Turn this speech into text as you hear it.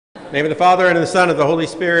In the name of the Father, and of the Son, and of the Holy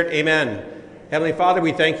Spirit, amen. Heavenly Father,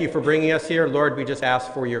 we thank you for bringing us here. Lord, we just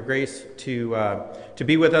ask for your grace to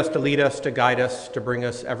be with us, to lead us, to guide us, to bring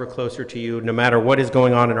us ever closer to you, no matter what is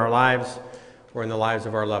going on in our lives or in the lives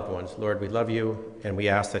of our loved ones. Lord, we love you, and we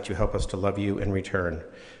ask that you help us to love you in return.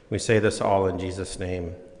 We say this all in Jesus'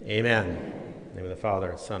 name, amen. In the name of the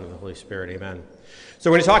Father, and Son, and the Holy Spirit, amen. So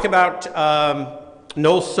we're going to talk about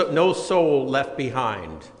no soul left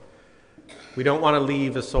behind. We don't want to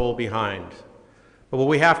leave a soul behind. But what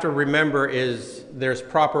we have to remember is there's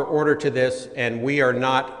proper order to this, and we are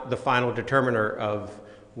not the final determiner of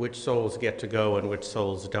which souls get to go and which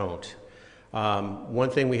souls don't. One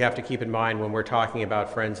thing we have to keep in mind when we're talking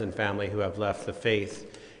about friends and family who have left the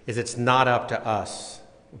faith is it's not up to us.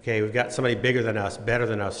 Okay, we've got somebody bigger than us, better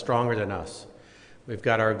than us, stronger than us. We've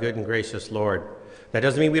got our good and gracious Lord. That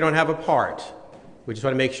doesn't mean we don't have a part. We just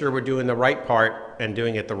want to make sure we're doing the right part and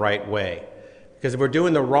doing it the right way. Because if we're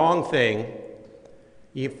doing the wrong thing,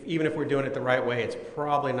 even if we're doing it the right way, it's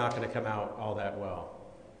probably not going to come out all that well.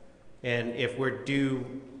 And if we do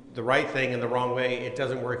the right thing in the wrong way, it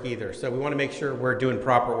doesn't work either. So we want to make sure we're doing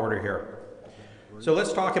proper order here. So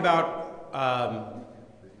let's talk about,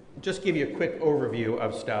 just give you a quick overview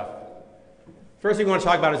of stuff. First thing we want to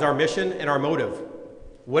talk about is our mission and our motive.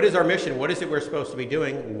 What is our mission? What is it we're supposed to be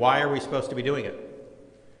doing? Why are we supposed to be doing it?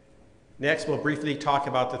 Next, we'll briefly talk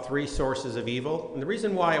about the three sources of evil. And the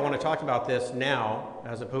reason why I want to talk about this now,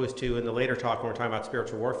 as opposed to in the later talk when we're talking about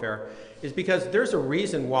spiritual warfare, is because there's a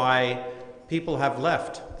reason why people have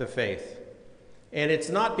left the faith. And it's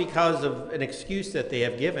not because of an excuse that they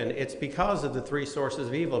have given, it's because of the three sources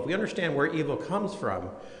of evil. If we understand where evil comes from,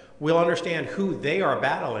 we'll understand who they are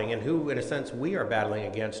battling and who, in a sense, we are battling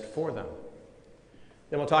against for them.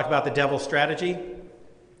 Then we'll talk about the devil's strategy.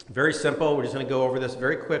 Very simple. We're just going to go over this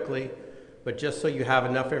very quickly, but just so you have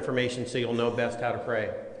enough information so you'll know best how to pray.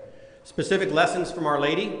 Specific lessons from Our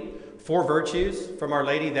Lady, 4 virtues from Our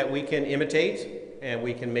Lady that we can imitate and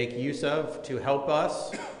we can make use of to help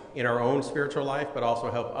us in our own spiritual life, but also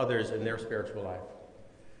help others in their spiritual life.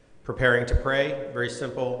 Preparing to pray, very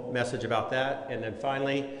simple message about that. And then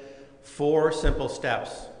finally, 4 simple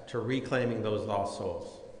steps to reclaiming those lost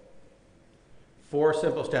souls. 4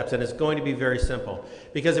 simple steps, and it's going to be very simple.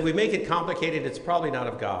 Because if we make it complicated, it's probably not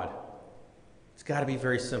of God. It's got to be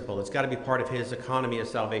very simple. It's got to be part of his economy of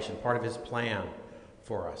salvation, part of his plan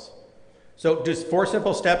for us. So does 4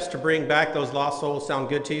 simple steps to bring back those lost souls sound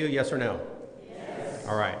good to you? Yes or no? Yes.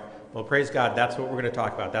 All right. Well, praise God. That's what we're going to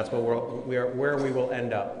talk about. That's what where we will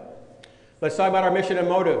end up. Let's talk about our mission and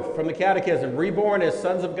motive. From the Catechism, reborn as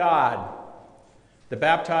sons of God, the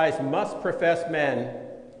baptized must profess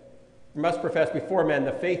before men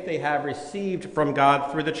the faith they have received from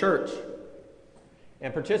God through the church,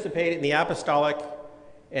 and participate in the apostolic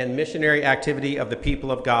and missionary activity of the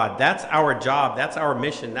people of God. That's our job. That's our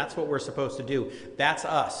mission. That's what we're supposed to do. That's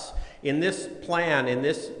us. In this plan, in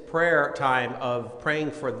this prayer time of praying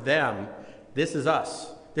for them, this is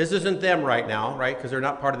us. This isn't them right now, right? Because they're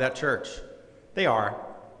not part of that church. They are.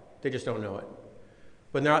 They just don't know it.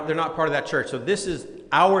 But they're not part of that church. So this is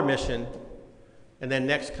our mission, and then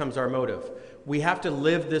next comes our motive. We have to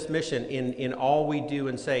live this mission in all we do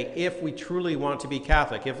and say, if we truly want to be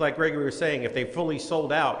Catholic. If, like Gregory was saying, if they fully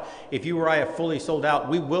sold out, if you or I have fully sold out,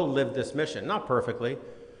 we will live this mission. Not perfectly.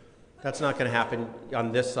 That's not going to happen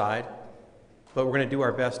on this side. But we're going to do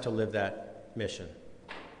our best to live that mission.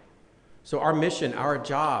 So our mission, our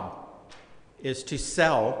job, is to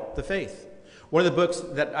sell the faith. One of the books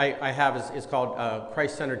that I have is called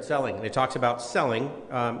Christ-Centered Selling. And it talks about selling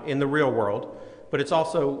in the real world. But it's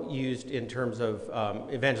also used in terms of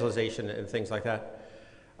evangelization and things like that.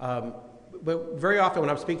 But very often when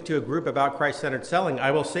I'm speaking to a group about Christ-centered selling,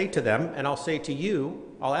 I will say to them, and I'll say to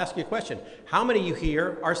you, I'll ask you a question. How many of you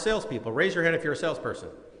here are salespeople? Raise your hand if you're a salesperson.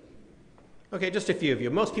 Okay, just a few of you.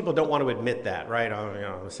 Most people don't want to admit that, right? Oh, you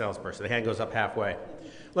know, I'm a salesperson. The hand goes up halfway.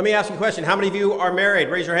 Let me ask you a question. How many of you are married?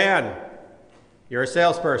 Raise your hand. You're a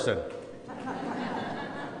salesperson.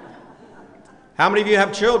 How many of you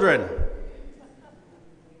have children?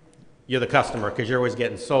 You're the customer because you're always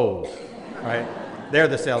getting sold, right? They're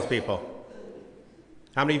the salespeople.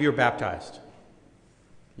 How many of you are baptized?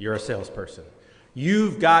 You're a salesperson.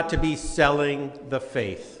 You've got to be selling the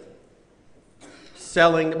faith.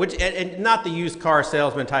 Selling, and not the used car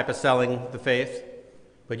salesman type of selling the faith,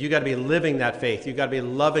 but you got to be living that faith. You got to be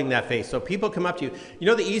loving that faith. So people come up to you. You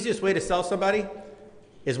know the easiest way to sell somebody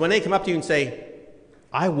is when they come up to you and say,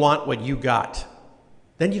 I want what you got.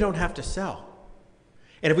 Then you don't have to sell.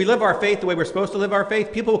 And if we live our faith the way we're supposed to live our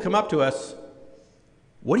faith, people will come up to us,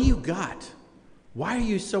 what do you got? Why are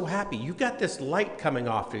you so happy? You've got this light coming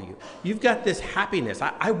off of you. You've got this happiness.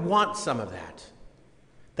 I want some of that.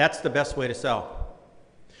 That's the best way to sell.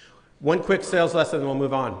 One quick sales lesson and we'll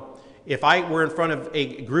move on. If I were in front of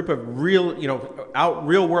a group of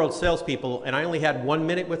real world salespeople and I only had 1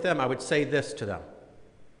 minute with them, I would say this to them.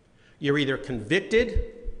 You're either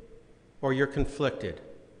convicted or you're conflicted.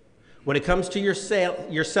 When it comes to your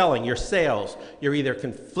selling, your sales, you're either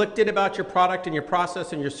conflicted about your product and your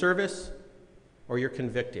process and your service, or you're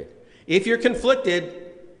convicted. If you're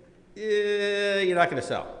conflicted, you're not going to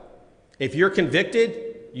sell. If you're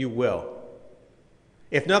convicted, you will.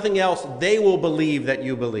 If nothing else, they will believe that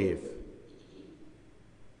you believe.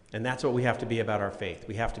 And that's what we have to be about our faith.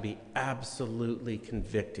 We have to be absolutely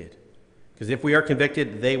convicted. Because if we are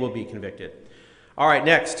convicted, they will be convicted. All right,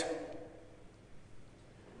 next.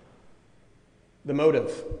 The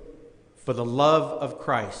motive for the love of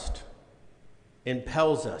Christ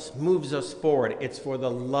impels us, moves us forward. It's for the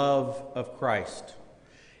love of Christ.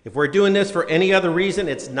 If we're doing this for any other reason,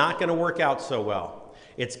 it's not going to work out so well.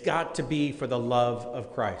 It's got to be for the love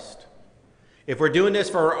of Christ. If we're doing this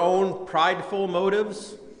for our own prideful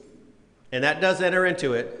motives, and that does enter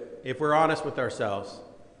into it, if we're honest with ourselves,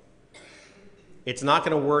 it's not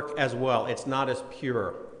going to work as well. It's not as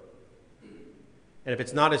pure. And if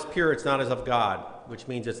it's not as pure, it's not as of God, which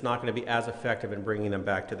means it's not going to be as effective in bringing them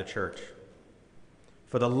back to the church.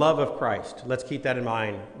 For the love of Christ. Let's keep that in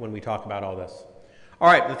mind when we talk about all this.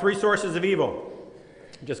 All right, the three sources of evil.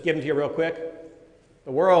 Just give them to you real quick.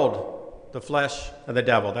 The world, the flesh, and the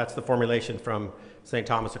devil. That's the formulation from St.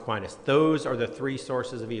 Thomas Aquinas. Those are the three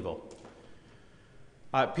sources of evil.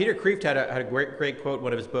 Peter Kreeft had a great quote in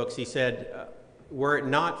one of his books. He said, were it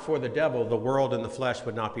not for the devil, the world and the flesh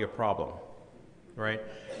would not be a problem. Right?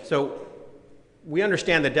 So we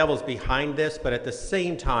understand the devil's behind this, but at the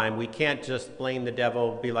same time, we can't just blame the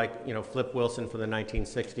devil, be like, Flip Wilson from the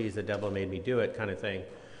 1960s, the devil made me do it kind of thing.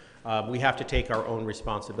 We have to take our own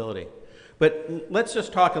responsibility. But let's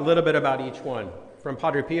just talk a little bit about each one. From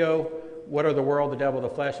Padre Pio, what are the world, the devil, the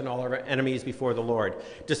flesh, and all our enemies before the Lord?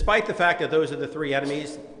 Despite the fact that those are the three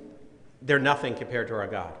enemies, they're nothing compared to our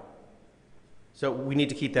God. So we need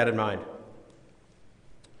to keep that in mind.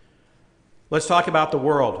 Let's talk about the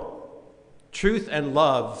world. Truth and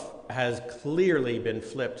love has clearly been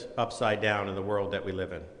flipped upside down in the world that we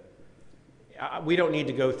live in. We don't need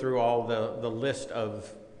to go through all the list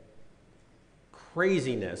of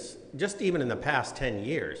craziness, just even in the past 10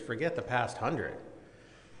 years. Forget the past 100.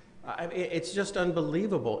 It's just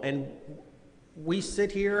unbelievable. And we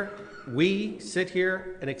sit here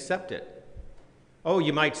and accept it. Oh,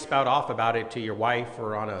 you might spout off about it to your wife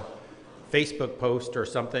or on a Facebook post or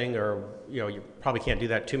something, or you probably can't do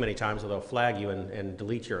that too many times or they'll flag you and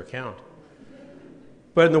delete your account.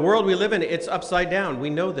 But in the world we live in, it's upside down. We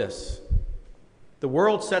know this. The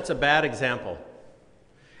world sets a bad example.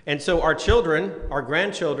 And so our children, our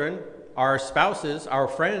grandchildren, our spouses, our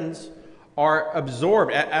friends are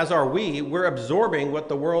absorbed, as are we. We're absorbing what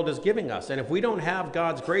the world is giving us. And if we don't have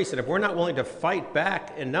God's grace, and if we're not willing to fight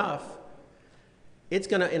back enough, it's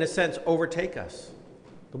going to, in a sense, overtake us.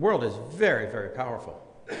 The world is very, very powerful.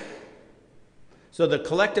 So the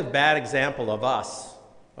collective bad example of us,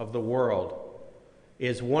 of the world,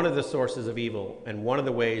 is one of the sources of evil and one of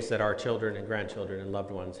the ways that our children and grandchildren and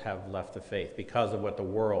loved ones have left the faith because of what the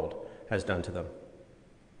world has done to them.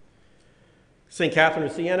 St. Catherine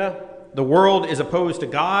of Siena, the world is opposed to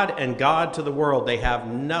God and God to the world. They have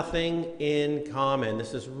nothing in common.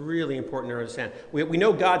 This is really important to understand. We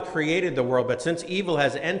know God created the world, but since evil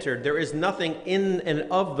has entered, there is nothing in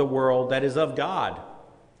and of the world that is of God.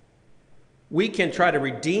 We can try to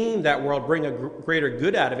redeem that world, bring a greater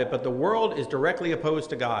good out of it, but the world is directly opposed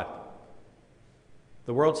to God.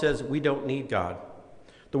 The world says we don't need God.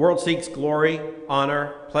 The world seeks glory,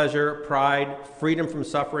 honor, pleasure, pride, freedom from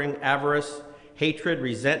suffering, avarice, hatred,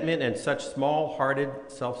 resentment, and such small-hearted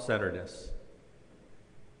self-centeredness.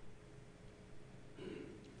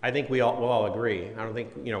 I think we'll all agree. I don't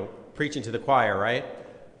think, preaching to the choir, right?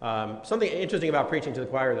 Something interesting about preaching to the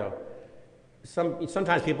choir, though.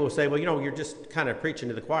 Sometimes people will say, well, you're just kind of preaching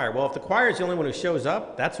to the choir. Well, if the choir is the only one who shows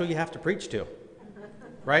up, that's who you have to preach to,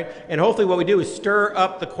 right? And hopefully what we do is stir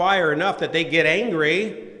up the choir enough that they get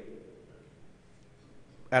angry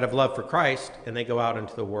out of love for Christ, and they go out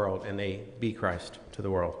into the world and they be Christ to the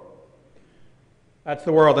world. That's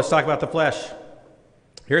the world. Let's talk about the flesh.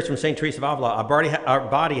 Here's from St. Teresa of Avila. Our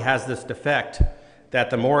body has this defect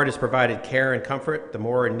that the more it is provided care and comfort, the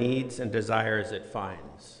more needs and desires it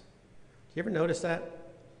finds. You ever notice that?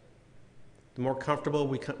 The more comfortable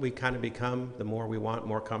we kind of become, the more we want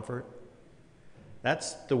more comfort.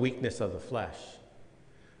 That's the weakness of the flesh.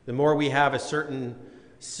 The more we have a certain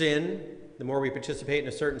sin, the more we participate in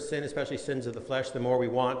a certain sin, especially sins of the flesh, the more we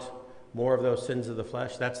want more of those sins of the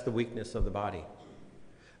flesh. That's the weakness of the body.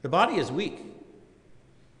 The body is weak.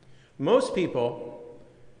 Most people,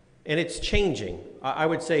 and it's changing. I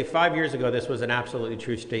would say 5 years ago, this was an absolutely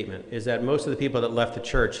true statement, is that most of the people that left the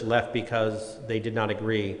church left because they did not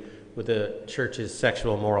agree with the church's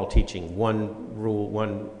sexual moral teaching, one rule,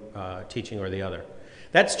 one teaching or the other.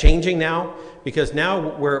 That's changing now, because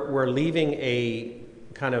now we're leaving a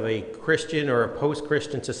kind of a Christian or a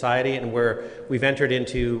post-Christian society, and we've entered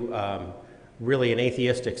into really an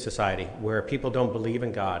atheistic society where people don't believe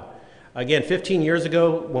in God. Again, 15 years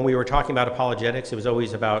ago, when we were talking about apologetics, it was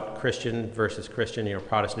always about Christian versus Christian,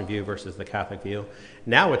 Protestant view versus the Catholic view.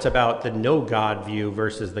 Now it's about the no God view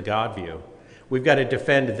versus the God view. We've got to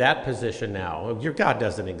defend that position now. Your God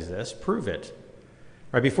doesn't exist. Prove it.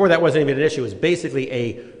 Right? Before, that wasn't even an issue. It was basically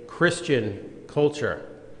a Christian culture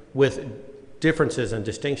with differences and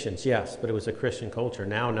distinctions, yes, but it was a Christian culture.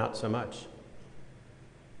 Now, not so much.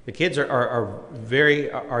 The kids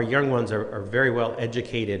our young ones are very well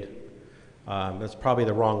educated. That's probably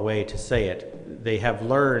the wrong way to say it. They have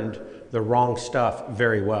learned the wrong stuff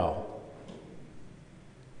very well.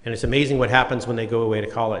 And it's amazing what happens when they go away to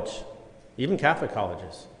college, even Catholic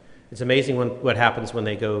colleges. It's amazing what happens when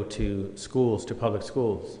they go to schools, to public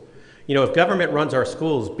schools. If government runs our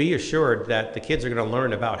schools, be assured that the kids are going to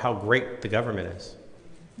learn about how great the government is.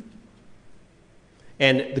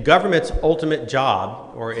 And the government's ultimate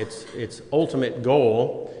job, or its ultimate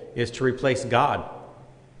goal, is to replace God.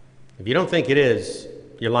 If you don't think it is,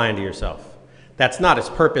 you're lying to yourself. That's not its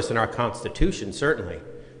purpose in our Constitution, certainly,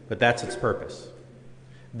 but that's its purpose.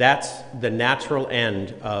 That's the natural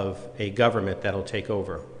end of a government that'll take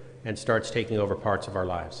over and starts taking over parts of our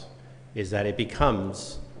lives, is that it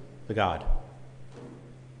becomes the God.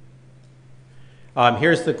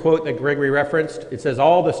 Here's the quote that Gregory referenced. It says,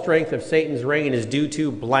 "All the strength of Satan's reign is due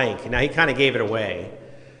to blank." Now, he kind of gave it away,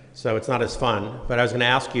 so it's not as fun, but I was going to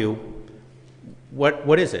ask you,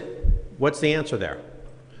 what is it? What's the answer there?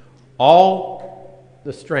 All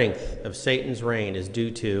the strength of Satan's reign is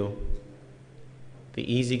due to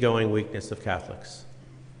the easygoing weakness of Catholics.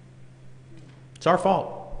 It's our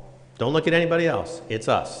fault. Don't look at anybody else. It's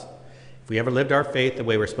us. If we ever lived our faith the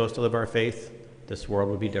way we're supposed to live our faith, this world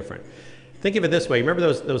would be different. Think of it this way. Remember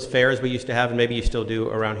those fairs we used to have, and maybe you still do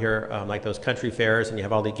around here, like those country fairs, and you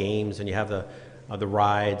have all the games, and you have the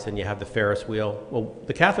rides, and you have the Ferris wheel. Well,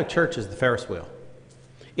 the Catholic Church is the Ferris wheel.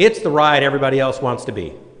 It's the ride everybody else wants to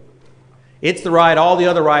be. It's the ride all the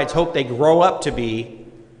other rides hope they grow up to be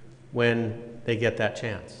when they get that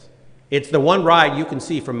chance. It's the one ride you can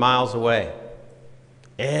see from miles away.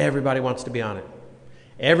 Everybody wants to be on it.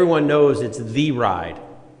 Everyone knows it's the ride.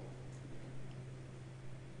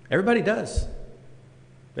 Everybody does.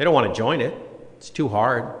 They don't want to join it. It's too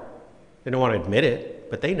hard. They don't want to admit it,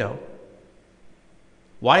 but they know.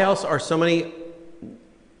 Why else are so many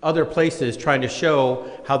other places trying to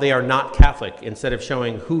show how they are not Catholic instead of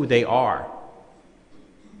showing who they are?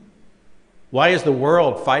 Why is the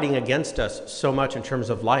world fighting against us so much in terms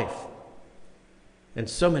of life and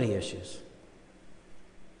so many issues?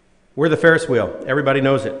 We're the Ferris wheel. Everybody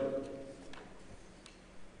knows it.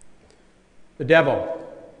 The devil.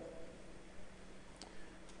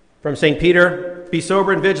 From St. Peter, "Be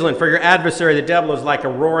sober and vigilant, for your adversary, the devil, is like a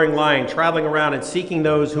roaring lion, traveling around and seeking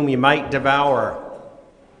those whom he might devour."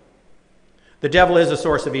 The devil is a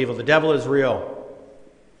source of evil. The devil is real.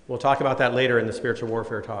 We'll talk about that later in the spiritual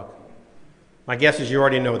warfare talk. My guess is you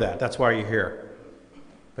already know that. That's why you're here.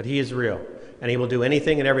 But he is real, and he will do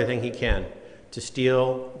anything and everything he can to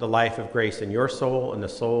steal the life of grace in your soul and the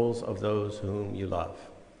souls of those whom you love.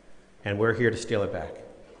 And we're here to steal it back.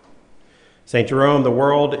 St. Jerome, the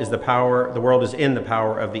world is in the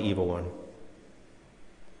power of the evil one.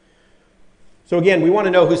 So again, we want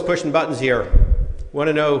to know who's pushing buttons here. We want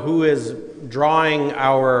to know who is drawing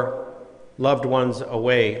our loved ones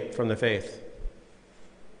away from the faith.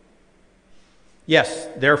 Yes,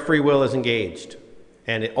 their free will is engaged,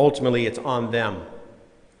 and ultimately it's on them.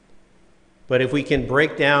 But if we can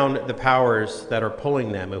break down the powers that are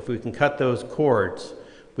pulling them, if we can cut those cords,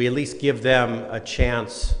 we at least give them a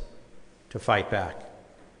chance to fight back,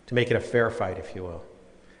 to make it a fair fight, if you will.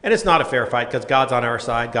 And it's not a fair fight because God's on our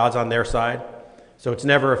side, God's on their side. So it's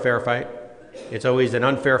never a fair fight. It's always an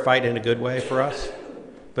unfair fight in a good way for us.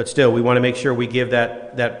 But still, we want to make sure we give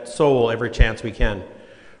that soul every chance we can.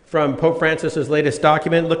 From Pope Francis's latest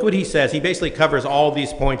document, look what he says. He basically covers all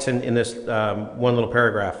these points in this one little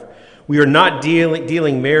paragraph. "We are not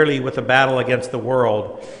dealing merely with a battle against the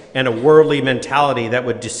world and a worldly mentality that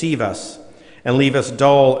would deceive us. and leave us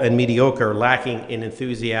dull and mediocre, lacking in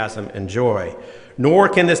enthusiasm and joy. Nor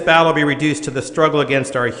can this battle be reduced to the struggle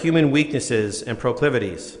against our human weaknesses and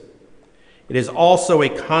proclivities. It is also a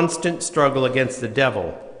constant struggle against the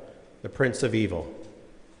devil, the prince of evil.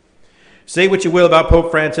 Say what you will about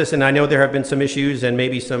Pope Francis, and I know there have been some issues and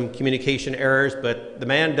maybe some communication errors, but the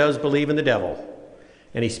man does believe in the devil,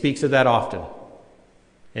 and he speaks of that often.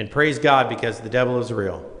 And praise God, because the devil is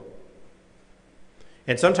real.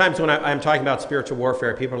 And sometimes when I'm talking about spiritual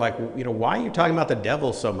warfare, people are like, why are you talking about the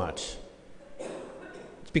devil so much?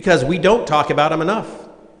 It's because we don't talk about him enough.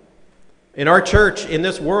 In our church, in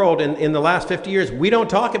this world, in the last 50 years, we don't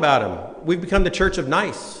talk about him. We've become the church of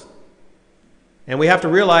nice. And we have to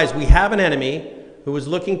realize we have an enemy who is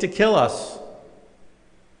looking to kill us.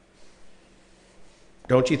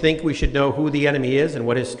 Don't you think we should know who the enemy is and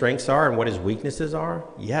what his strengths are and what his weaknesses are?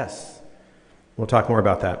 Yes. We'll talk more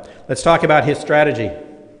about that. Let's talk about his strategy.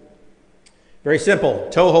 Very simple.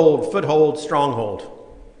 Toehold, foothold, stronghold.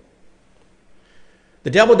 The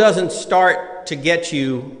devil doesn't start to get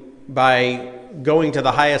you by going to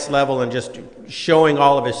the highest level and just showing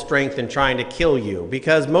all of his strength and trying to kill you,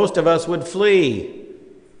 because most of us would flee.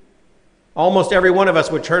 Almost every one of us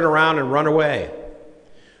would turn around and run away.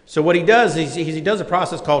 So what he does is he does a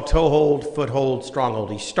process called toehold, foothold, stronghold.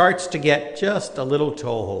 He starts to get just a little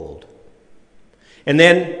toehold. And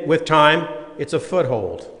then with time, it's a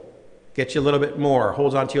foothold. Gets you a little bit more,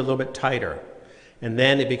 holds onto you a little bit tighter. And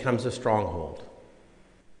then it becomes a stronghold.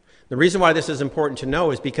 The reason why this is important to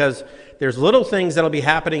know is because there's little things that'll be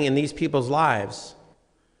happening in these people's lives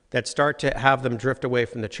that start to have them drift away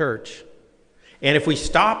from the church. And if we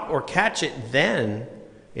stop or catch it then,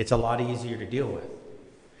 it's a lot easier to deal with.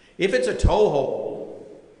 If it's a toehold,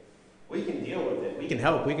 we can deal with it. We can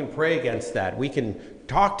help. We can pray against that. We can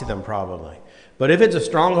talk to them probably. But if it's a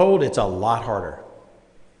stronghold, it's a lot harder.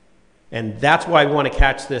 And that's why we want to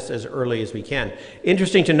catch this as early as we can.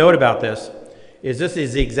 Interesting to note about this is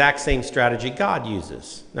the exact same strategy God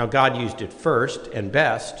uses. Now, God used it first and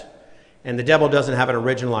best, and the devil doesn't have an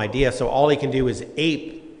original idea, so all he can do is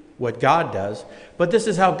ape what God does. But this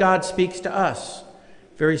is how God speaks to us,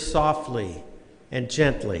 very softly and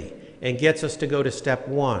gently, and gets us to go to step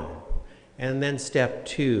 1, and then step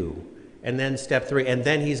 2, and then step 3, and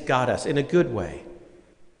then he's got us in a good way.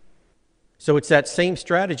 So it's that same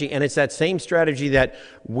strategy, and it's that same strategy that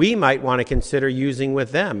we might want to consider using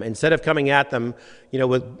with them. Instead of coming at them,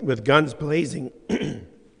 with guns blazing,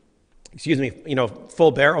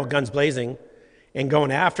 full barrel, guns blazing, and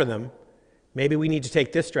going after them, maybe we need to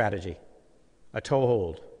take this strategy, a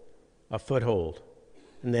toehold, a foothold,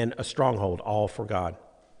 and then a stronghold, all for God.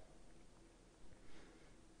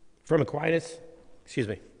 From Aquinas,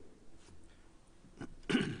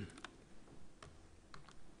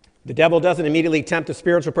 the devil doesn't immediately tempt a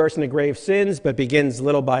spiritual person to grave sins, but begins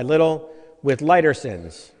little by little with lighter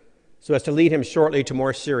sins, so as to lead him shortly to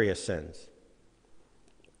more serious sins.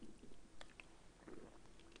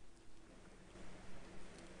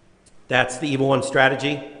 That's the evil one's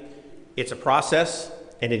strategy. It's a process,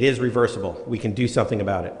 and it is reversible. We can do something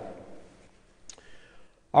about it.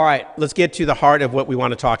 All right, let's get to the heart of what we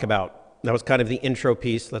want to talk about. That was kind of the intro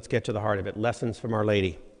piece. Let's get to the heart of it. Lessons from Our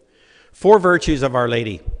Lady. 4 virtues of Our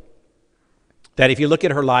Lady that if you look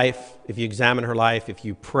at her life, if you examine her life, if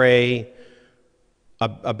you pray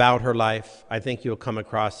about her life, I think you'll come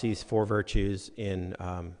across these 4 virtues in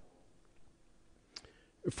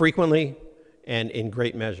frequently and in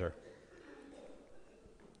great measure.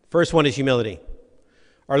 First one is humility.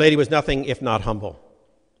 Our Lady was nothing if not humble.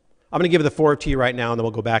 I'm going to give the 4 to you right now, and then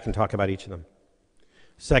we'll go back and talk about each of them.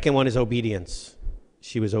 Second one is obedience.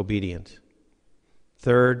 She was obedient.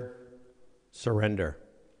 Third, surrender.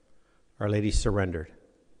 Our Lady surrendered.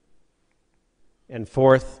 And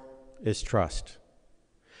fourth is trust.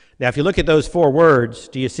 Now, if you look at those 4 words,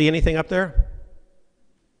 do you see anything up there?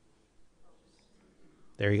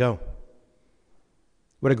 There you go.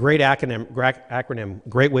 What a great acronym,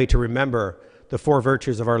 great way to remember the 4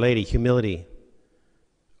 virtues of Our Lady: humility,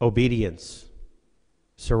 obedience,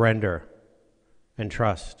 surrender, and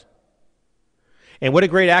trust. And what a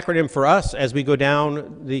great acronym for us as we go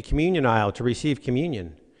down the communion aisle to receive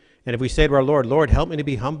communion. And if we say to our Lord, Lord, help me to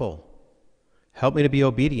be humble, help me to be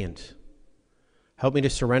obedient, help me to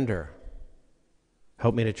surrender,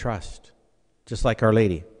 help me to trust, just like Our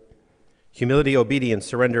Lady. Humility, obedience,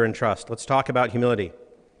 surrender, and trust. Let's talk about humility.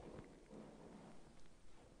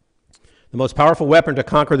 The most powerful weapon to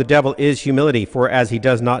conquer the devil is humility, for as he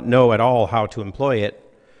does not know at all how to employ it,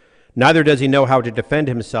 neither does he know how to defend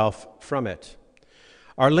himself from it.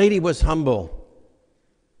 Our Lady was humble.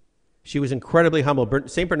 She was incredibly humble.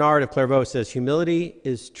 St. Bernard of Clairvaux says, humility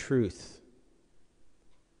is truth.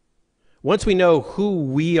 Once we know who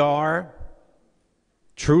we are,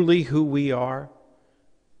 truly who we are,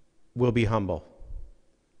 we'll be humble.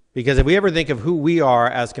 Because if we ever think of who we are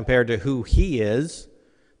as compared to who he is,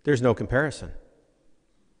 there's no comparison.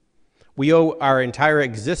 We owe our entire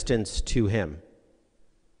existence to him.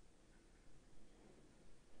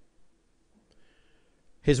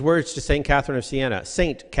 His words to Saint Catherine of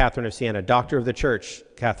Siena, Doctor of the Church,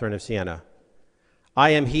 Catherine of Siena.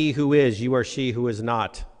 I am he who is, you are she who is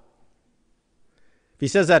not. If he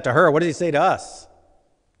says that to her, what does he say to us?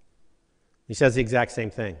 He says the exact same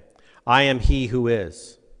thing. I am he who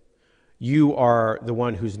is. You are the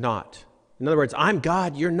one who's not. In other words, I'm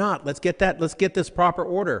God, you're not. Let's get this proper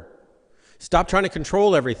order. Stop trying to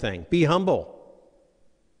control everything. Be humble.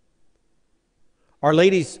 Our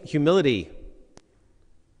Lady's humility,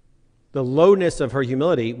 the lowness of her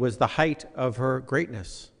humility was the height of her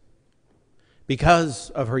greatness. Because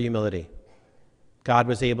of her humility, God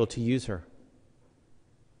was able to use her.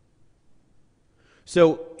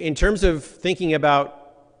 So in terms of thinking about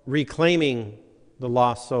reclaiming the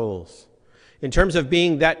lost souls, in terms of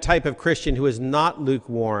being that type of Christian who is not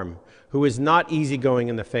lukewarm, who is not easygoing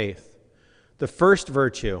in the faith, the first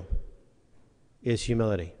virtue is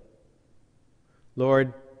humility.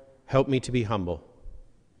 Lord, help me to be humble.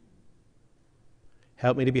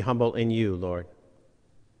 Help me to be humble in you, Lord.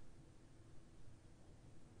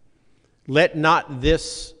 Let not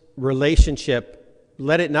this relationship,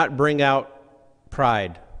 let it not bring out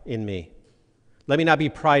pride in me. Let me not be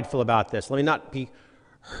prideful about this. Let me not be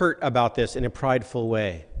hurt about this in a prideful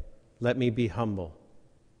way. Let me be humble.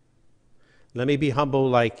 Let me be humble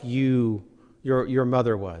like your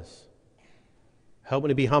mother was. Help me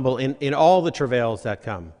to be humble in all the travails that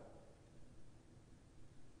come.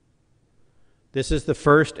 This is the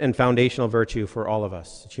first and foundational virtue for all of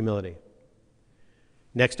us, it's humility.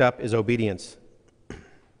 Next up is obedience.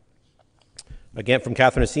 Again, from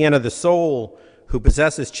Catherine of Siena, the soul who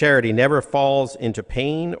possesses charity never falls into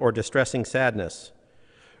pain or distressing sadness,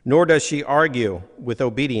 nor does she argue with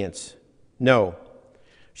obedience. No,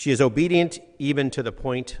 she is obedient even to the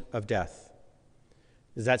point of death.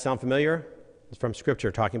 Does that sound familiar? It's from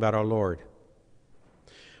Scripture talking about our Lord.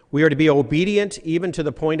 We are to be obedient even to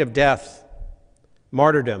the point of death,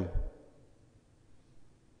 martyrdom.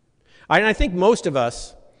 I think most of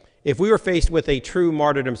us, if we were faced with a true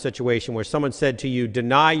martyrdom situation where someone said to you,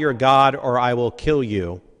 deny your God or I will kill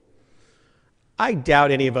you, I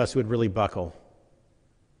doubt any of us would really buckle.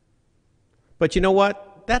 But you know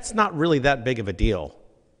what? That's not really that big of a deal.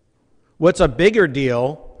 What's a bigger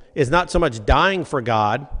deal is not so much dying for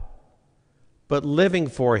God, but living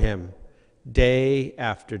for him day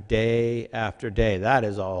after day after day. That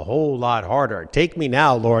is a whole lot harder. Take me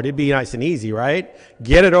now, Lord. It'd be nice and easy, right?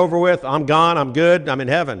 Get it over with. I'm gone. I'm good. I'm in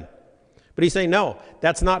heaven. But he's saying, no,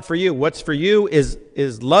 that's not for you. What's for you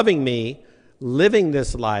is loving me, living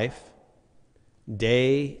this life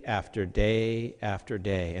day after day after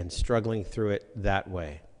day, and struggling through it that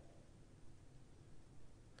way.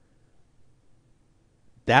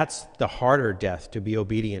 That's the harder death, to be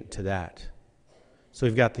obedient to that. So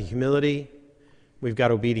we've got the humility, we've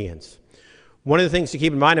got obedience. One of the things to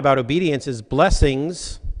keep in mind about obedience is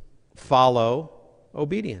blessings follow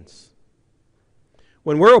obedience.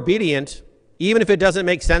 When we're obedient, even if it doesn't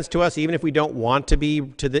make sense to us, even if we don't want to be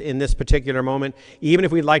in this particular moment, even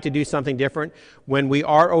if we'd like to do something different, when we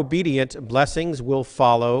are obedient, blessings will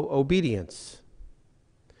follow obedience.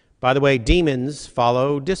 By the way, demons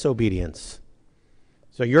follow disobedience.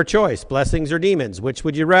 So your choice, blessings or demons, which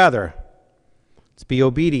would you rather? Let's be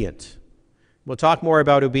obedient. We'll talk more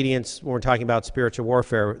about obedience when we're talking about spiritual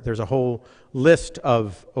warfare. There's a whole list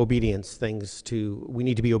of obedience things we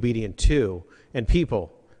need to be obedient to, and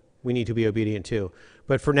people we need to be obedient to.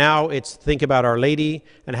 But for now, it's think about Our Lady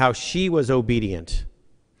and how she was obedient.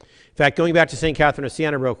 In fact, going back to St. Catherine of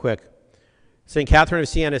Siena real quick, St. Catherine of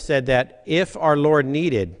Siena said that if our Lord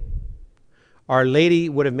needed, Our Lady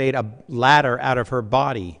would have made a ladder out of her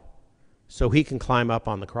body so he can climb up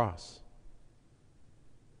on the cross.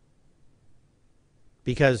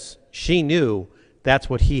 Because she knew that's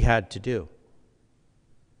what he had to do.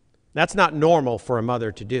 That's not normal for a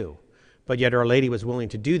mother to do. But yet Our Lady was willing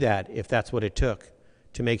to do that if that's what it took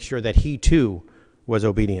to make sure that he too was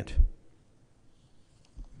obedient.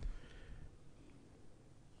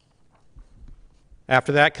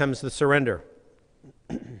 After that comes the surrender.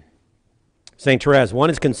 St. Therese, one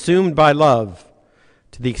is consumed by love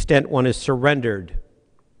to the extent one is surrendered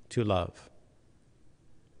to love.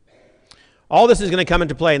 All this is going to come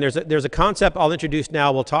into play, and there's a concept I'll introduce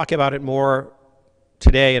now. We'll talk about it more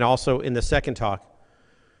today and also in the second talk.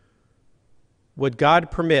 What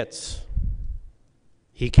God permits,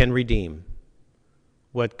 he can redeem.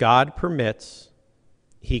 What God permits,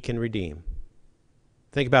 he can redeem.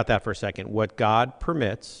 Think about that for a second. What God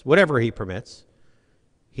permits, whatever he permits,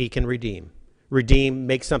 he can redeem. Redeem,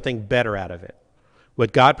 make something better out of it.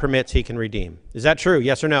 What God permits, he can redeem. Is that true?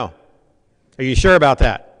 Yes or no? Are you sure about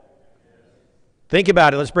that? Think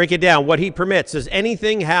about it. Let's break it down. What he permits. Does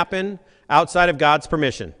anything happen outside of God's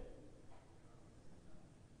permission?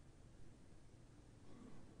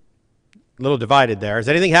 A little divided there. Does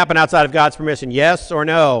anything happen outside of God's permission? Yes or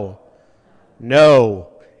no? No.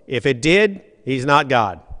 If it did, he's not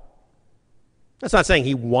God. That's not saying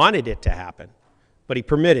he wanted it to happen, but he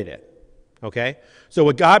permitted it. Okay? So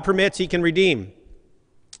what God permits, he can redeem.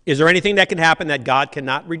 Is there anything that can happen that God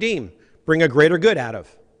cannot redeem? Bring a greater good out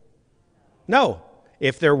of? No.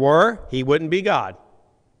 If there were, he wouldn't be God.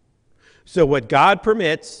 So what God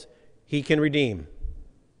permits, he can redeem.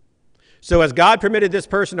 So has God permitted this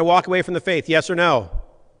person to walk away from the faith? Yes or no?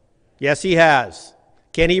 Yes, he has.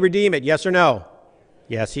 Can he redeem it? Yes or no?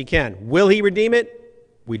 Yes, he can. Will he redeem it?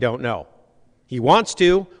 We don't know. He wants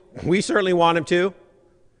to. We certainly want him to.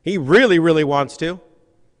 He really, really wants to.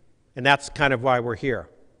 And that's kind of why we're here.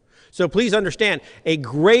 So please understand, a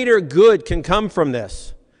greater good can come from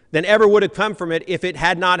this than ever would have come from it if it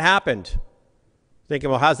had not happened.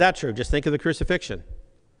 Thinking, well, how's that true? Just think of the crucifixion.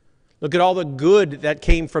 Look at all the good that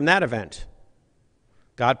came from that event.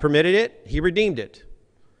 God permitted it. He redeemed it.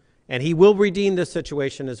 And he will redeem this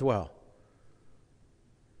situation as well.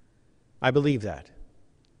 I believe that.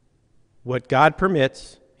 What God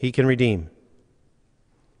permits, he can redeem.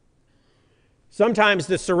 Sometimes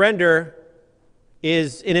the surrender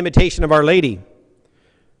is an imitation of Our Lady.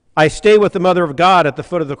 I stay with the Mother of God at the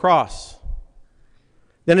foot of the cross.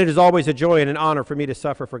 Then it is always a joy and an honor for me to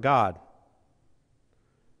suffer for God.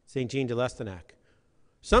 St. Jean de Lestenac.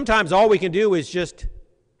 Sometimes all we can do is just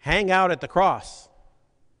hang out at the cross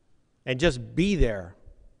and just be there.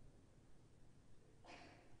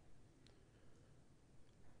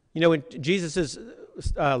 You know, in Jesus'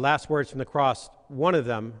 last words from the cross, one of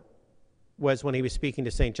them was when he was speaking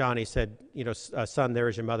to St. John. He said, son, there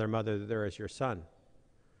is your mother, mother, there is your son.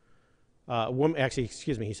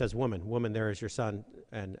 He says woman. Woman, there is your son.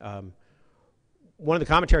 And one of the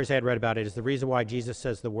commentaries I had read about it is the reason why Jesus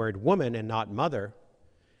says the word woman and not mother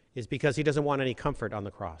is because he doesn't want any comfort on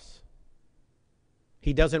the cross.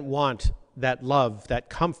 He doesn't want that love, that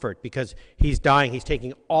comfort, because he's dying. He's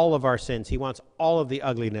taking all of our sins. He wants all of the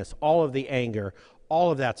ugliness, all of the anger,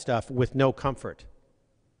 all of that stuff with no comfort.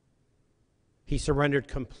 He surrendered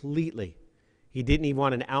completely. He didn't even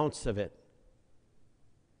want an ounce of it.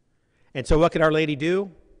 And so what could Our Lady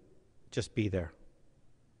do? Just be there.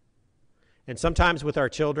 And sometimes with our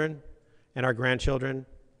children and our grandchildren,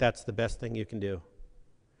 that's the best thing you can do.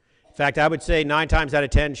 In fact, I would say 9 times out of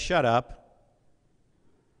 10, shut up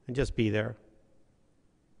and just be there.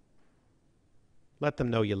 Let them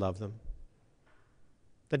know you love them.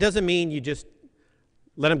 That doesn't mean you just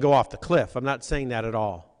let them go off the cliff. I'm not saying that at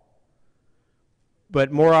all.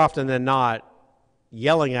 But more often than not,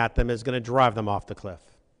 yelling at them is going to drive them off the cliff.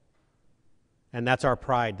 And that's our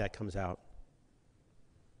pride that comes out.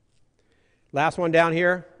 Last one down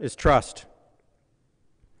here is trust.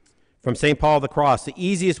 From St. Paul of the Cross, the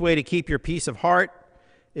easiest way to keep your peace of heart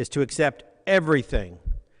is to accept everything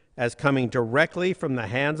as coming directly from the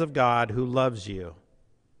hands of God who loves you.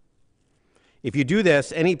 If you do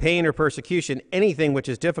this, any pain or persecution, anything which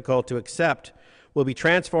is difficult to accept, will be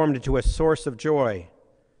transformed into a source of joy,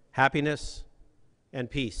 happiness,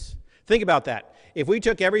 and peace. Think about that. If we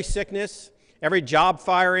took every sickness, every job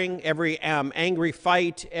firing, every angry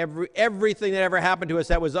fight, everything that ever happened to us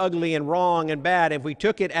that was ugly and wrong and bad, if we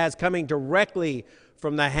took it as coming directly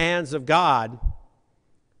from the hands of God,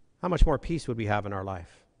 how much more peace would we have in our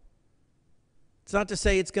life? It's not to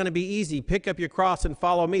say it's going to be easy. Pick up your cross and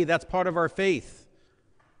follow me. That's part of our faith.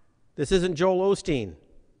 This isn't Joel Osteen.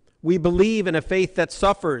 We believe in a faith that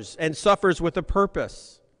suffers and suffers with a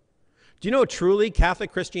purpose. Do you know truly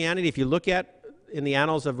Catholic Christianity, if you look at in the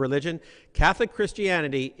annals of religion, Catholic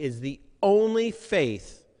Christianity is the only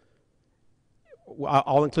faith,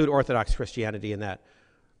 I'll include Orthodox Christianity in that,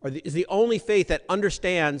 is the only faith that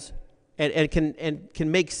understands and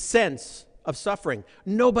can make sense of suffering.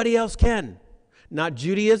 Nobody else can. Not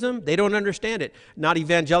Judaism, they don't understand it. Not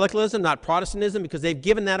evangelicalism, not Protestantism, because they've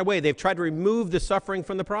given that away. They've tried to remove the suffering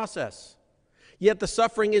from the process. Yet the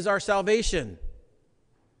suffering is our salvation.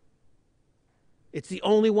 It's the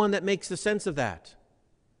only one that makes the sense of that.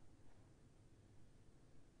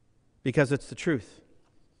 Because it's the truth.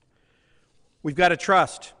 We've got to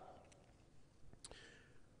trust.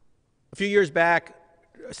 A few years back,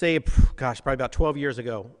 say, probably about 12 years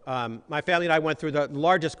ago, my family and I went through the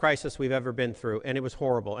largest crisis we've ever been through, and it was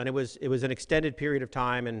horrible. And it was an extended period of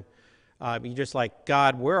time, and you're just like,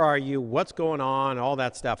 God, where are you? What's going on? All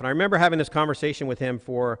that stuff. And I remember having this conversation with him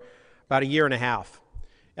for about a year and a half,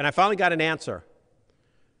 and I finally got an answer.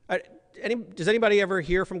 Does anybody ever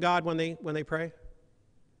hear from God when they pray?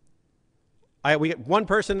 We get one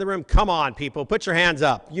person in the room. Come on, people, put your hands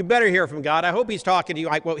up. You better hear from God. I hope he's talking to you.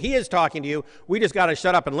 Well, he is talking to you. We just got to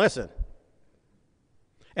shut up and listen.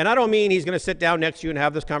 And I don't mean he's going to sit down next to you and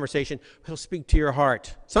have this conversation. He'll speak to your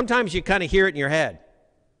heart. Sometimes you kind of hear it in your head.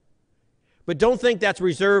 But don't think that's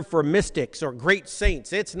reserved for mystics or great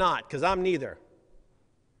saints. It's not, because I'm neither.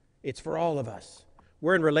 It's for all of us.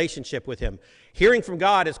 We're in relationship with him. Hearing from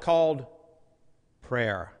God is called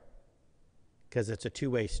prayer, because it's a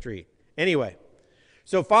two-way street. Anyway,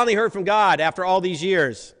 so finally heard from God after all these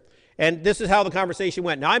years, and this is how the conversation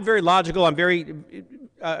went. Now, I'm very logical. I'm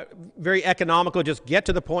very economical. Just get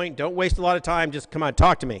to the point. Don't waste a lot of time. Just come on,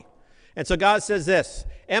 talk to me. And so God says this,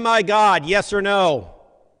 am I God, yes or no?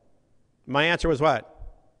 My answer was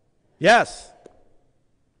what? Yes.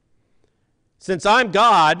 Since I'm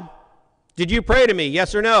God, did you pray to me,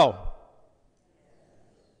 yes or no?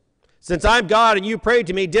 Since I'm God and you prayed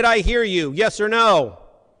to me, did I hear you, yes or no?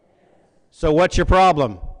 So what's your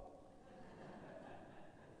problem?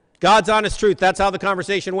 God's honest truth. That's how the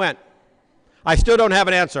conversation went. I still don't have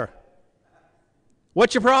an answer.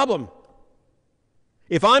 What's your problem?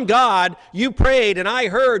 If I'm God, you prayed and I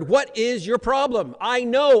heard, what is your problem? I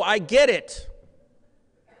know, I get it.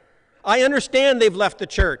 I understand they've left the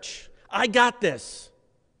church. I got this.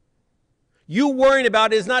 You worrying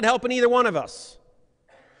about it is not helping either one of us.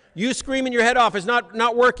 You screaming your head off is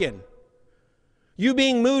not working. You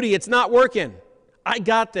being moody, it's not working. I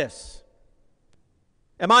got this.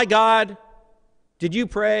 Am I God? Did you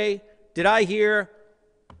pray? Did I hear?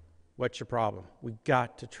 What's your problem? We've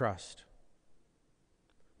got to trust.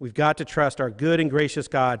 We've got to trust our good and gracious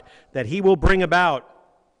God that he will bring about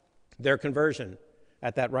their conversion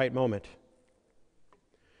at that right moment.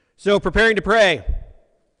 So preparing to pray.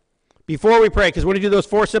 Before we pray, because we're going to do those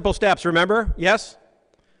 4 simple steps, remember? Yes?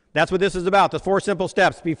 That's what this is about, the 4 simple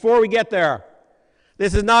steps. Before we get there,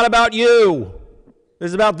 this is not about you. This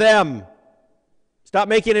is about them. Stop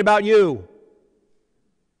making it about you.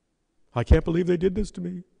 I can't believe they did this to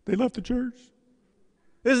me. They left the church.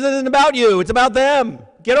 This isn't about you. It's about them.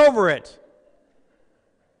 Get over it.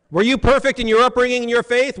 Were you perfect in your upbringing and your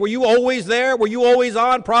faith? Were you always there? Were you always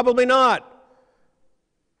on? Probably not.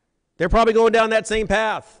 They're probably going down that same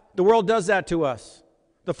path. The world does that to us.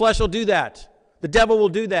 The flesh will do that. The devil will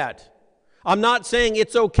do that. I'm not saying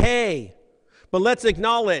it's okay, but let's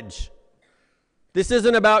acknowledge this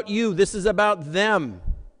isn't about you. This is about them.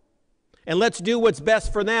 And let's do what's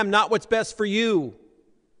best for them, not what's best for you.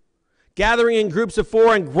 Gathering in groups of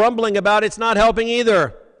 4 and grumbling about it's not helping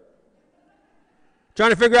either. Trying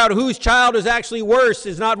to figure out whose child is actually worse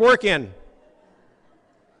is not working.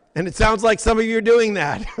 And it sounds like some of you are doing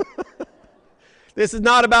that. This is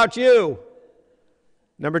not about you.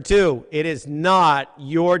 Number 2, it is not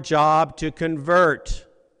your job to convert.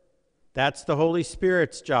 That's the Holy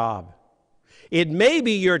Spirit's job. It may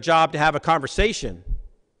be your job to have a conversation,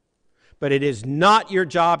 but it is not your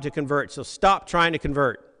job to convert. So stop trying to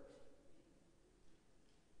convert.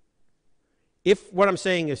 If what I'm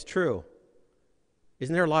saying is true,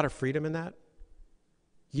 isn't there a lot of freedom in that?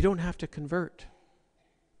 You don't have to convert.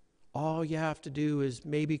 All you have to do is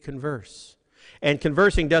maybe converse. And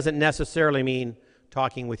conversing doesn't necessarily mean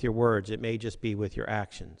talking with your words. It may just be with your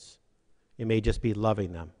actions. It may just be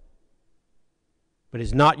loving them. But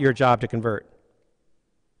it's not your job to convert.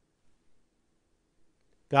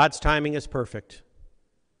 God's timing is perfect.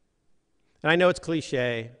 And I know it's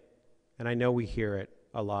cliche, and I know we hear it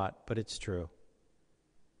a lot, but it's true.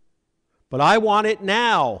 But I want it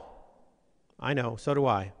now. I know, so do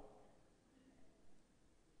I.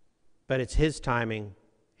 But it's his timing,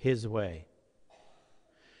 his way.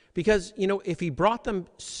 Because, if he brought them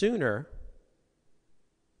sooner,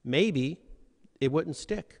 maybe it wouldn't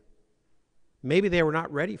stick. Maybe they were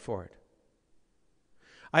not ready for it.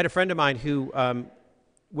 I had a friend of mine who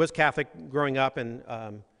was Catholic growing up,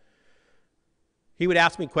 and he would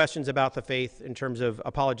ask me questions about the faith in terms of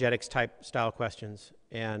apologetics type style questions,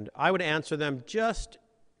 and I would answer them just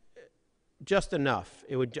enough.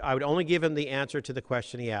 I would only give him the answer to the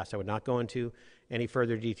question he asked. I would not go into any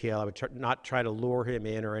further detail. I would not try to lure him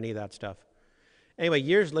in or any of that stuff. Anyway,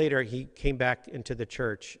 years later, he came back into the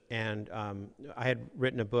church, and I had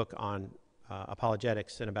written a book on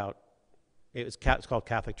apologetics, and it's called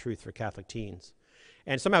Catholic Truth for Catholic Teens.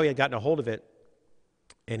 And somehow he had gotten a hold of it,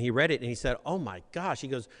 And he read it and he said, oh my gosh. He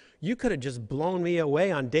goes, you could have just blown me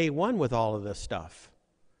away on day one with all of this stuff.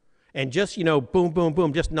 And just, boom, boom,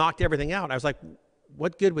 boom, just knocked everything out. I was like,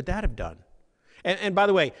 what good would that have done? And by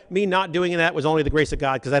the way, me not doing that was only the grace of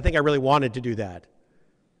God, because I think I really wanted to do that.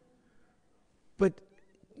 But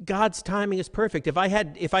God's timing is perfect. If I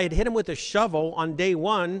had hit him with a shovel on day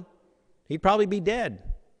one, he'd probably be dead.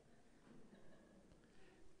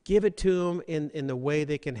 Give it to them in the way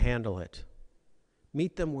they can handle it.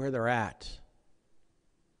 Meet them where they're at.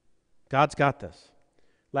 God's got this.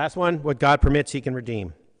 Last one, what God permits, he can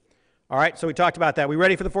redeem. All right, so we talked about that. We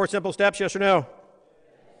ready for the 4 simple steps, yes or no?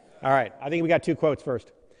 All right, I think we got 2 quotes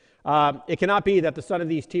first. It cannot be that the son of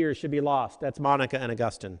these tears should be lost. That's Monica and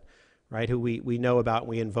Augustine, right, who we know about and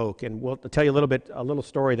we invoke. And we'll tell you a little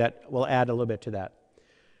story that will add a little bit to that.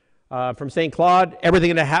 From St. Claude,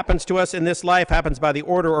 everything that happens to us in this life happens by the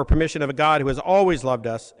order or permission of a God who has always loved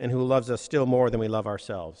us and who loves us still more than we love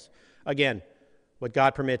ourselves. Again, what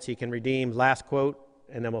God permits, he can redeem. Last quote,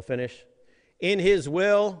 and then we'll finish. In his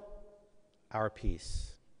will, our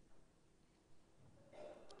peace.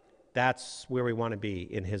 That's where we want to be,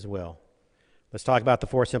 in his will. Let's talk about the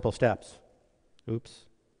 4 simple steps. Oops.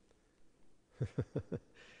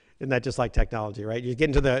 Isn't that just like technology, right? You get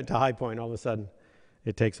into the high point, all of a sudden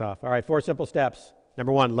it takes off. All right, 4 simple steps.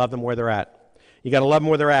 Number 1, love them where they're at. You got to love them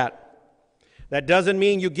where they're at. That doesn't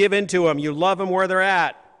mean you give in to them. You love them where they're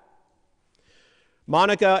at.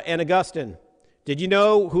 Monica and Augustine. Did you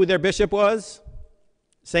know who their bishop was?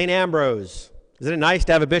 St. Ambrose. Isn't it nice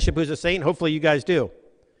to have a bishop who's a saint? Hopefully you guys do.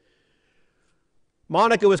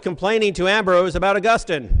 Monica was complaining to Ambrose about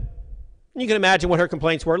Augustine. You can imagine what her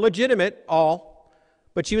complaints were. Legitimate, all.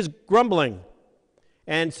 But she was grumbling.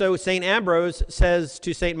 And so St. Ambrose says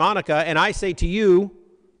to St. Monica, and I say to you,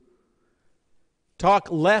 talk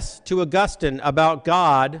less to Augustine about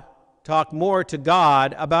God, talk more to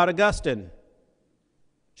God about Augustine.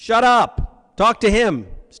 Shut up. Talk to him.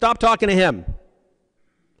 Stop talking to him.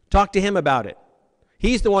 Talk to him about it.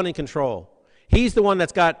 He's the one in control. He's the one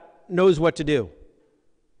knows what to do.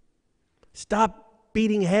 Stop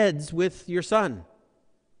beating heads with your son.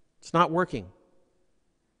 It's not working.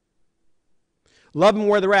 Love them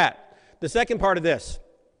where they're at. The second part of this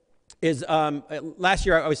is, last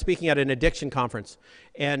year I was speaking at an addiction conference,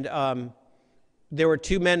 and there were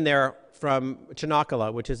 2 men there from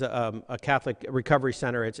Chinakala, which is a Catholic recovery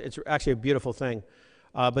center. It's actually a beautiful thing.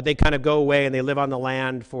 But they kind of go away and they live on the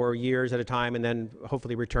land for years at a time and then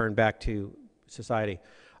hopefully return back to society.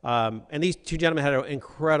 And these 2 gentlemen had an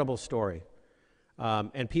incredible story.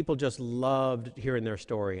 And people just loved hearing their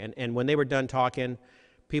story. And when they were done talking,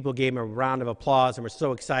 people gave them a round of applause and were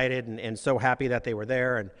so excited and so happy that they were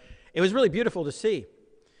there. And it was really beautiful to see.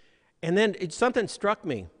 And then something struck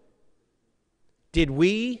me. Did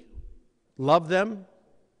we love them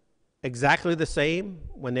exactly the same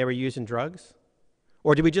when they were using drugs?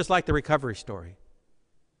 Or did we just like the recovery story?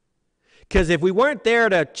 Because if we weren't there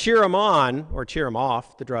to cheer them on or cheer them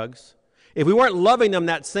off, the drugs, if we weren't loving them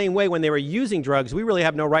that same way when they were using drugs, we really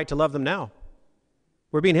have no right to love them now.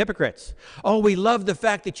 We're being hypocrites. Oh, we love the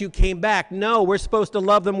fact that you came back. No, we're supposed to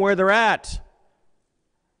love them where they're at.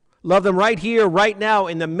 Love them right here, right now,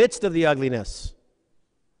 in the midst of the ugliness.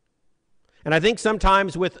 And I think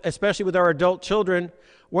sometimes, especially with our adult children,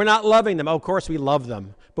 we're not loving them. Oh, of course we love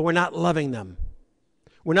them, but we're not loving them.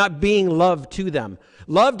 We're not being loved to them.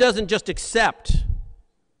 Love doesn't just accept.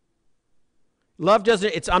 Love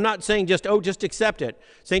doesn't, I'm not saying just accept it.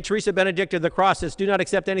 St. Teresa Benedict of the Cross says, do not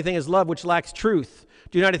accept anything as love which lacks truth.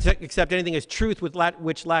 Do not accept anything as truth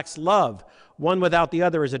which lacks love. One without the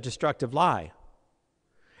other is a destructive lie.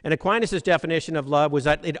 And Aquinas' definition of love was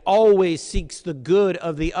that it always seeks the good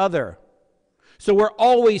of the other. So we're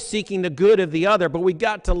always seeking the good of the other, but we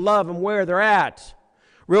got to love them where they're at.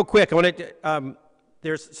 Real quick, I want to...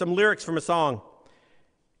 there's some lyrics from a song,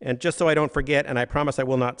 and just so I don't forget, and I promise I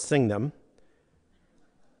will not sing them,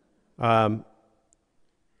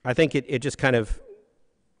 I think it just kind of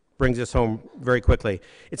brings us home very quickly.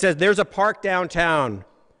 It says, there's a park downtown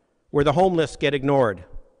where the homeless get ignored,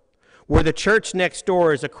 where the church next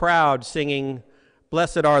door is a crowd singing,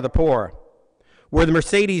 blessed are the poor, where the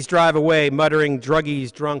Mercedes drive away muttering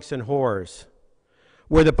druggies, drunks, and whores,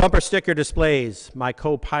 where the bumper sticker displays, my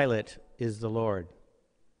co-pilot is the Lord.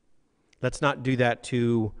 Let's not do that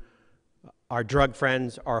to our drug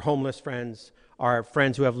friends, our homeless friends, our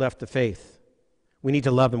friends who have left the faith. We need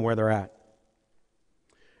to love them where they're at.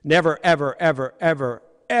 Never, ever, ever, ever,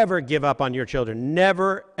 ever give up on your children.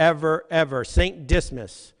 Never, ever, ever. St.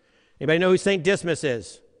 Dismas. Anybody know who St. Dismas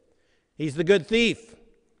is? He's the good thief.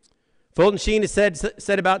 Fulton Sheen has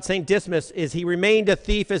said about St. Dismas is he remained a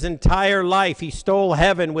thief his entire life. He stole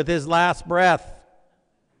heaven with his last breath.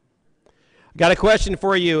 Got a question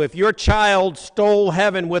for you. If your child stole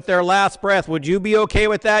heaven with their last breath, would you be okay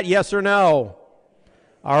with that? Yes or no?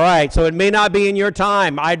 All right, so it may not be in your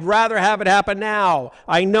time. I'd rather have it happen now.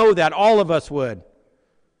 I know that. All of us would.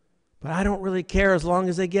 But I don't really care as long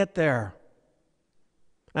as they get there.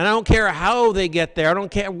 And I don't care how they get there. I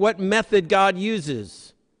don't care what method God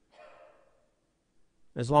uses.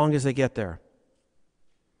 As long as they get there.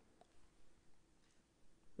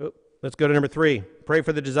 Let's go to number 3. Pray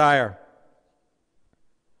for the desire.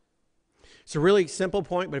 It's a really simple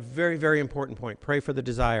point, but a very, very important point. Pray for the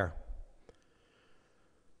desire.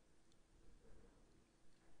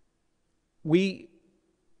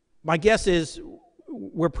 My guess is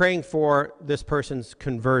we're praying for this person's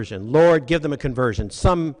conversion. Lord, give them a conversion.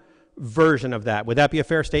 Some version of that. Would that be a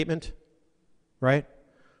fair statement? Right?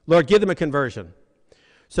 Lord, give them a conversion.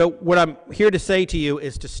 So what I'm here to say to you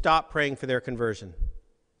is to stop praying for their conversion.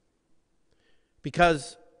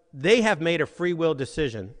 Because they have made a free will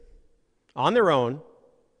decision on their own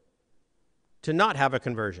to not have a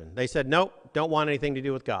conversion. They said, nope, don't want anything to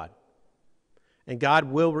do with God. And God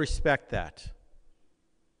will respect that.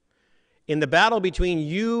 In the battle between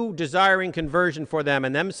you desiring conversion for them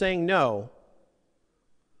and them saying no,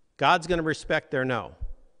 God's going to respect their no.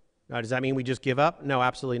 Now, does that mean we just give up? No,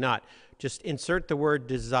 absolutely not. Just insert the word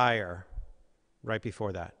desire right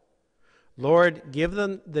before that. Lord, give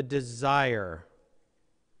them the desire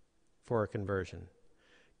for a conversion.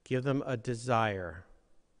 Give them a desire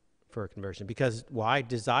for a conversion. Because why?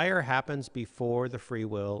 Desire happens before the free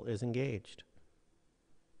will is engaged.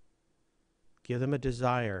 Give them a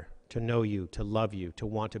desire to know you, to love you, to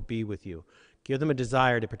want to be with you. Give them a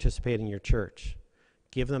desire to participate in your church.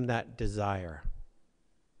 Give them that desire.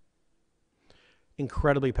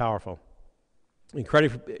 Incredibly powerful.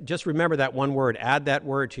 Just remember that one word. Add that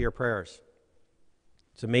word to your prayers.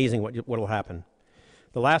 It's amazing what will happen.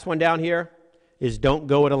 The last one down here is don't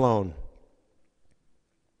go it alone.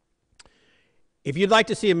 If you'd like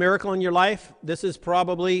to see a miracle in your life, this is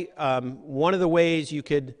probably one of the ways you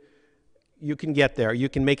can get there. You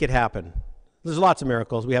can make it happen. There's lots of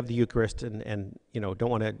miracles. We have the Eucharist, and don't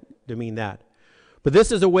want to demean that. But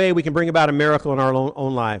this is a way we can bring about a miracle in our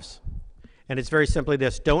own lives. And it's very simply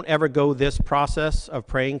this. Don't ever go this process of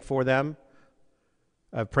praying for them,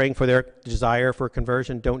 of praying for their desire for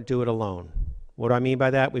conversion. Don't do it alone. What do I mean by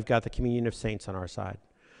that? We've got the communion of saints on our side.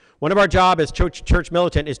 One of our job as church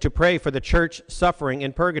militant is to pray for the church suffering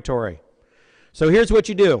in purgatory. So here's what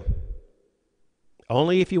you do.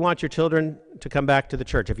 Only if you want your children to come back to the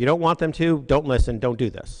church. If you don't want them to, don't listen, don't do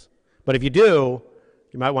this. But if you do,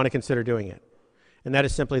 you might want to consider doing it. And that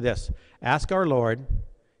is simply this. Ask our Lord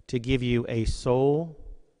to give you a soul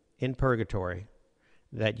in purgatory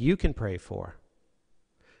that you can pray for,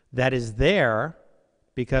 that is there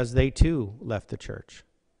because they too left the church.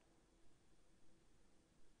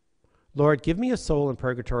 Lord, give me a soul in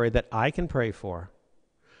purgatory that I can pray for,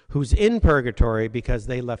 who's in purgatory because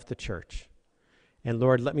they left the church. And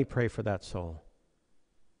Lord, let me pray for that soul.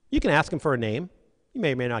 You can ask him for a name. You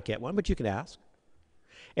may or may not get one, but you can ask.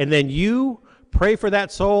 And then you pray for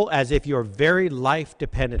that soul as if your very life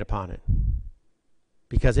depended upon it,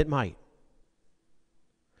 because it might.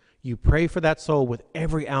 You pray for that soul with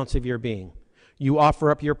every ounce of your being. You offer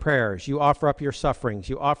up your prayers. You offer up your sufferings.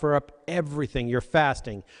 You offer up everything, your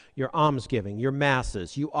fasting, your almsgiving, your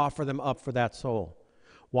masses. You offer them up for that soul.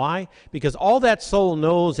 Why? Because all that soul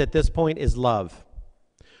knows at this point is love.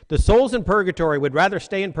 The souls in purgatory would rather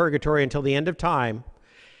stay in purgatory until the end of time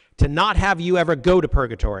to not have you ever go to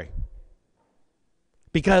purgatory.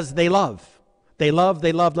 Because they love. They love,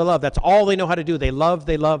 they love, they love. That's all they know how to do. They love,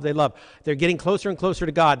 they love, they love. They're getting closer and closer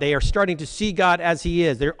to God. They are starting to see God as he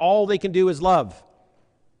is. All they can do is love.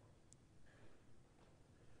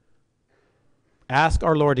 Ask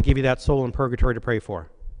our Lord to give you that soul in purgatory to pray for.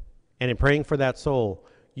 And in praying for that soul,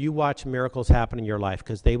 you watch miracles happen in your life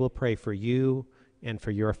because they will pray for you and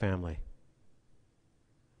for your family.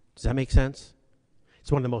 Does that make sense?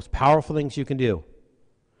 It's one of the most powerful things you can do.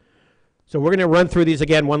 So we're going to run through these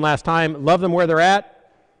again one last time. Love them where they're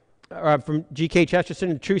at. From G.K.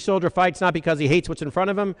 Chesterton, a true soldier fights not because he hates what's in front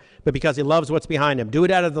of him, but because he loves what's behind him. Do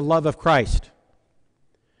it out of the love of Christ.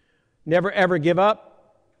 Never, ever give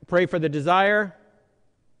up. Pray for the desire.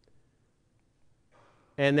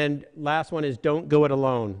 And then last one is don't go it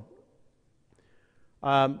alone.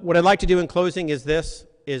 What I'd like to do in closing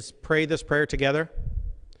is pray this prayer together.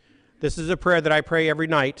 This is a prayer that I pray every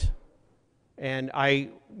night, and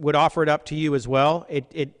I would offer it up to you as well.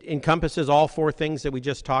 It encompasses all four things that we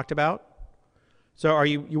just talked about. So are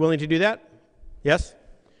you willing to do that? Yes?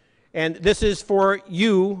 And this is for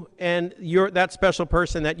you and that special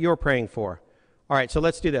person that you're praying for. All right, so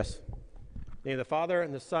let's do this. In the name of the Father,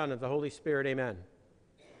 and the Son, and the Holy Spirit, amen.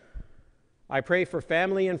 I pray for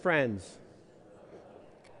family and friends.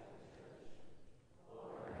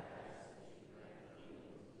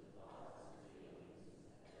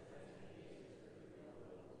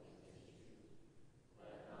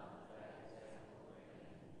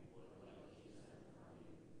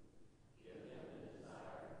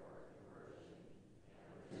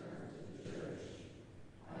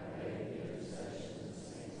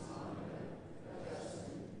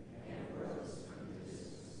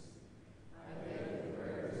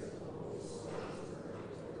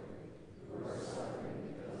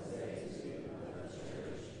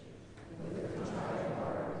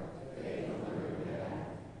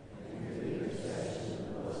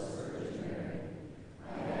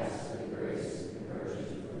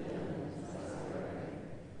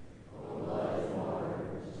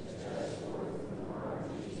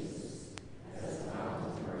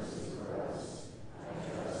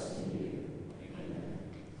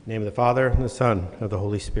 In the name of the Father, and the Son, and of the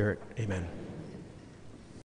Holy Spirit. Amen.